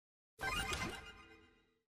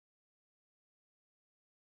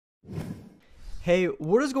Hey,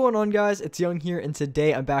 what is going on, guys? It's Young here, and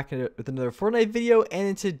today I'm back with another Fortnite video. And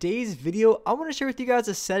in today's video, I want to share with you guys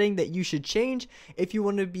a setting that you should change if you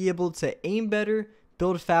want to be able to aim better,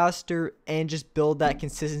 build faster, and just build that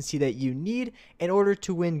consistency that you need in order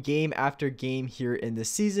to win game after game here in this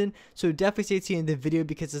season. So definitely stay tuned in the video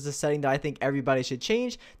because it's a setting that I think everybody should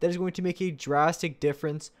change that is going to make a drastic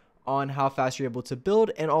difference on how fast you're able to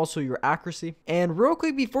build and also your accuracy. And real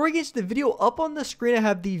quick, before we get to the video, up on the screen I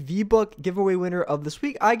have the V-Buck giveaway winner of this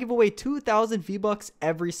week. I give away 2,000 V-Bucks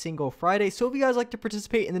every single Friday, so if you guys like to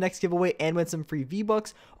participate in the next giveaway and win some free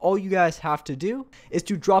V-Bucks, all you guys have to do is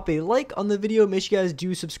to drop a like on the video. Make sure you guys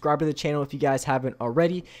do subscribe to the channel if you guys haven't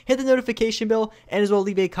already, hit the notification bell, and as well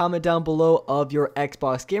leave a comment down below of your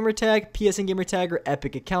Xbox gamer tag, PSN gamer tag, or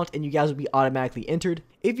Epic account, and you guys will be automatically entered.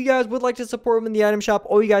 If you guys would like to support them in the item shop,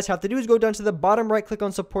 all you guys have to do is go down to the bottom right, click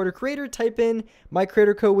on support a creator, type in my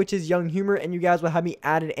creator code, which is Young Humor, and you guys will have me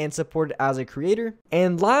added and supported as a creator.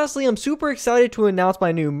 And lastly, I'm super excited to announce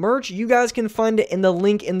my new merch. You guys can find it in the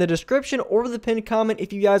link in the description or the pinned comment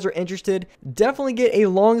if you guys are interested. Definitely get a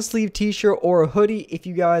long sleeve t-shirt or a hoodie if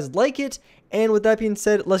you guys like it. And with that being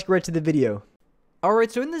said, let's get right to the video.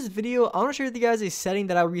 Alright, so in this video, I want to share with you guys a setting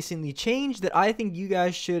that I recently changed that I think you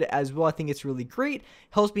guys should as well. I think it's really great,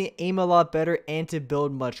 helps me aim a lot better and to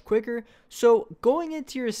build much quicker. So going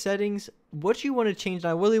into your settings, what you want to change,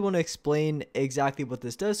 and I really want to explain exactly what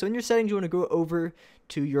this does. So in your settings, you want to go over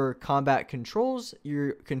to your combat controls,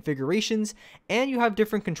 your configurations, and you have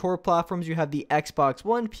different controller platforms. You have the Xbox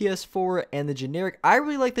One, PS4, and the generic. I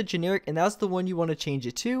really like the generic, and that's the one you want to change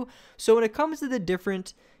it to. So when it comes to the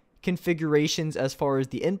different configurations as far as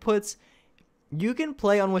the inputs, you can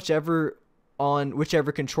play on whichever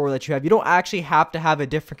controller that you have. You don't actually have to have a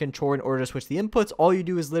different controller in order to switch the inputs. All you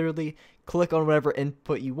do is literally click on whatever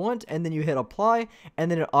input you want, and then you hit apply,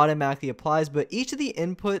 and then it automatically applies. But each of the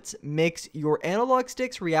inputs makes your analog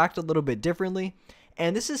sticks react a little bit differently.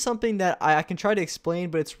 And this is something that I can try to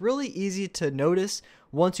explain, but it's really easy to notice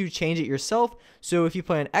once you change it yourself. So if you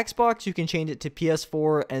play on Xbox, you can change it to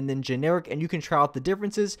PS4 and then generic, and you can try out the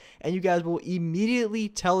differences, and you guys will immediately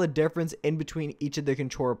tell a difference in between each of the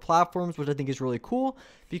controller platforms, which I think is really cool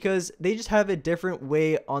because they just have a different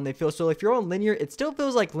way on they feel. So if you're on linear, it still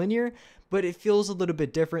feels like linear, but it feels a little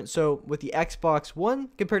bit different. So with the Xbox One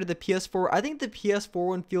compared to the PS4, I think the PS4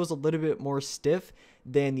 one feels a little bit more stiff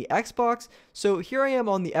than the Xbox. So here I am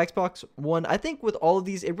on the Xbox One. I think with all of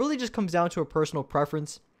these, it really just comes down to a personal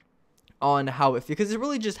preference on how it feels, because it's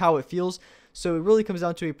really just how it feels. So it really comes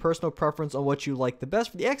down to a personal preference on what you like the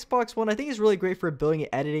best. For the Xbox One, I think it's really great for building and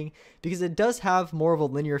editing because it does have more of a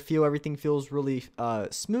linear feel. Everything feels really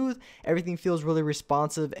smooth. Everything feels really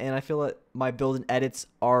responsive, and I feel like my build and edits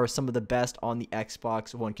are some of the best on the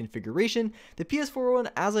Xbox One configuration. The PS4 one,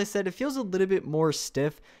 as I said, it feels a little bit more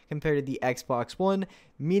stiff compared to the Xbox One,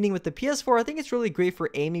 meaning with the PS4, I think it's really great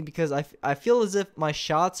for aiming because I feel as if my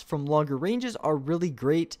shots from longer ranges are really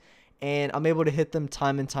great, and I'm able to hit them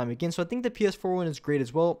time and time again. So I think the PS4 one is great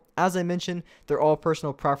as well. As I mentioned, they're all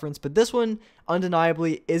personal preference, but this one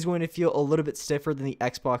undeniably is going to feel a little bit stiffer than the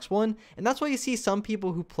Xbox One, and that's why you see some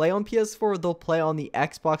people who play on PS4, they'll play on the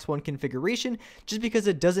Xbox One configuration just because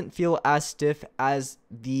it doesn't feel as stiff as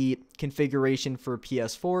the configuration for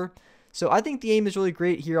PS4. So I think the aim is really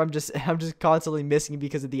great here. I'm just constantly missing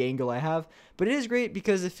because of the angle I have, but it is great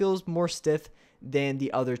because it feels more stiff than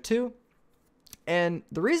the other two. And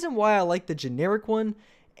the reason why I like the generic one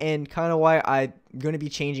and kind of why I'm going to be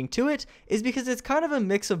changing to it is because it's kind of a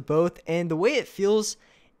mix of both, and the way it feels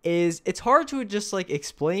is it's hard to just like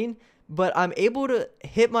explain, but I'm able to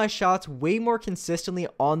hit my shots way more consistently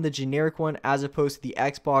on the generic one as opposed to the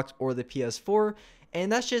Xbox or the PS4,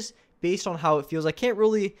 and that's just based on how it feels. I can't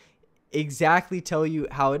really exactly tell you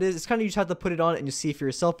how it is. It's kind of, you just have to put it on and you see for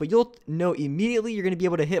yourself, but you'll know immediately you're going to be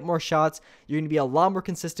able to hit more shots. You're going to be a lot more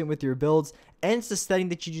consistent with your builds, and it's the setting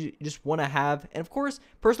that you just want to have. And of course,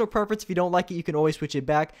 personal preference, if you don't like it, you can always switch it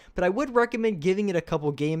back, but I would recommend giving it a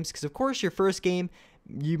couple games because of course your first game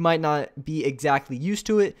you might not be exactly used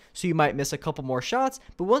to it, so you might miss a couple more shots,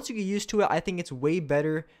 but once you get used to it, I think it's way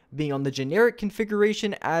better being on the generic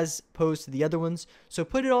configuration as opposed to the other ones. So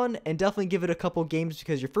put it on and definitely give it a couple games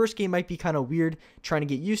because your first game might be kind of weird trying to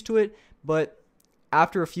get used to it, but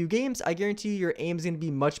after a few games, I guarantee you your aim is going to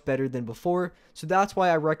be much better than before. So that's why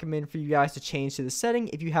I recommend for you guys to change to the setting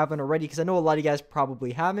if you haven't already, because I know a lot of you guys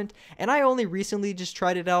probably haven't. And I only recently just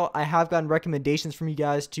tried it out. I have gotten recommendations from you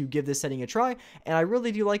guys to give this setting a try, and I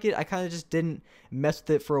really do like it. I kind of just didn't mess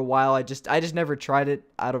with it for a while. I just never tried it.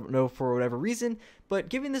 I don't know, for whatever reason, but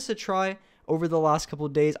giving this a try over the last couple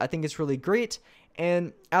of days, I think it's really great.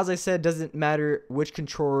 And as I said, doesn't matter which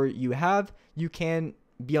controller you have, you can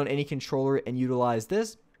be on any controller and utilize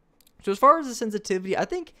this. So as far as the sensitivity, I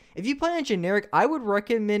think if you play on generic, I would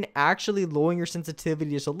recommend actually lowering your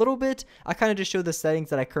sensitivity just a little bit. I kind of just showed the settings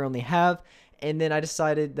that I currently have, and then I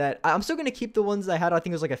decided that I'm still going to keep the ones I had. I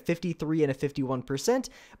think it was like a 53 and a 51%,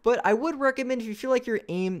 but I would recommend if you feel like your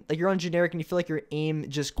aim, like you're on generic and you feel like your aim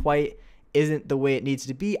just quite isn't the way it needs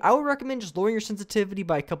to be, I would recommend just lowering your sensitivity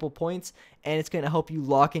by a couple points, and it's going to help you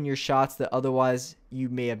lock in your shots that otherwise you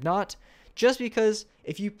may have not. Just because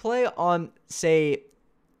if you play on, say,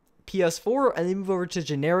 PS4 and then move over to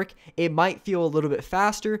generic, it might feel a little bit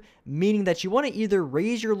faster, meaning that you want to either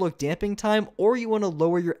raise your look damping time or you want to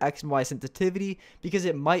lower your X and Y sensitivity because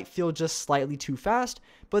it might feel just slightly too fast,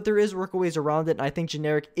 but there is workaways around it, and I think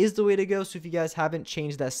generic is the way to go. So if you guys haven't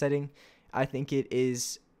changed that setting, I think it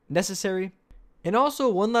is necessary. And also,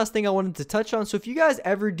 one last thing I wanted to touch on. So if you guys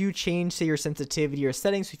ever do change, say, your sensitivity or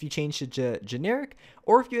settings, so if you change to generic,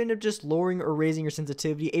 or if you end up just lowering or raising your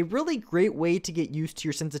sensitivity, a really great way to get used to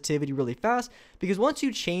your sensitivity really fast, because once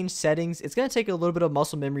you change settings, it's going to take a little bit of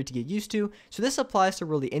muscle memory to get used to. So this applies to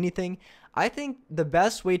really anything. I think the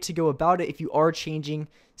best way to go about it, if you are changing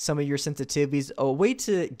some of your sensitivities, a way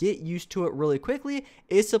to get used to it really quickly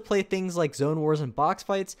is to play things like zone wars and box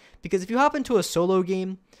fights, because if you hop into a solo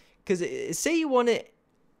game, because say you want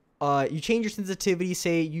to, you change your sensitivity,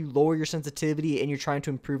 say you lower your sensitivity and you're trying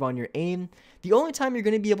to improve on your aim. The only time you're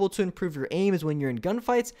going to be able to improve your aim is when you're in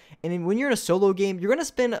gunfights. And then when you're in a solo game, you're going to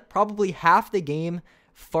spend probably half the game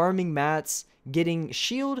farming mats, getting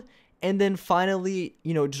shield, and then finally,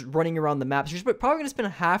 you know, just running around the map. So you're probably going to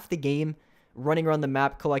spend half the game running around the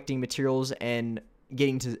map, collecting materials and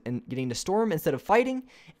getting to storm instead of fighting.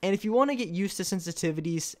 And if you want to get used to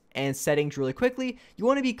sensitivities and settings really quickly, you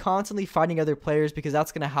want to be constantly fighting other players, because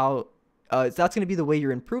that's going to be the way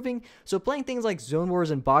you're improving. So playing things like zone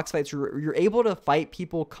wars and box fights, you're able to fight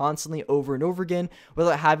people constantly over and over again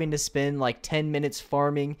without having to spend like 10 minutes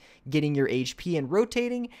farming, getting your HP and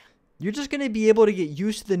rotating. You're just going to be able to get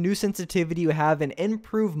used to the new sensitivity you have and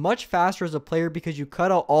improve much faster as a player, because you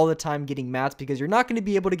cut out all the time getting mats, because you're not going to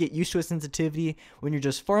be able to get used to a sensitivity when you're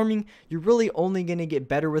just farming. You're really only going to get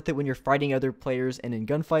better with it when you're fighting other players and in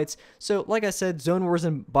gunfights. So like I said, zone wars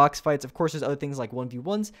and box fights, of course there's other things like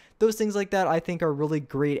 1v1s. Those things like that I think are really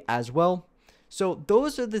great as well. So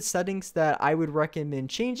those are the settings that I would recommend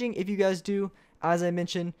changing if you guys do. As I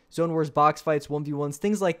mentioned, zone wars, box fights, 1v1s,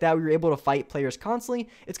 things like that, where you're able to fight players constantly.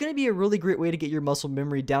 It's going to be a really great way to get your muscle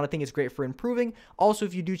memory down. I think it's great for improving. Also,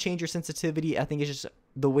 if you do change your sensitivity, I think it's just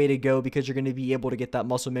the way to go, because you're going to be able to get that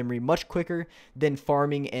muscle memory much quicker than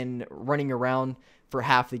farming and running around for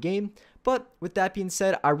half the game. But with that being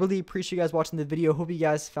said, I really appreciate you guys watching the video. Hope you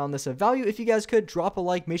guys found this of value. If you guys could, drop a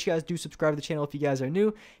like. Make sure you guys do subscribe to the channel if you guys are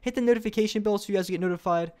new. Hit the notification bell so you guys get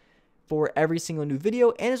notified for every single new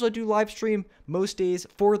video. And as I do live stream most days,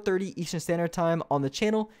 4:30 Eastern Standard Time on the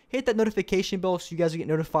channel, hit that notification bell so you guys will get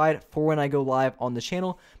notified for when I go live on the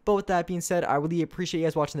channel. But with that being said, I really appreciate you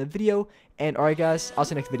guys watching the video. And alright guys, I'll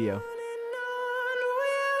see you next video.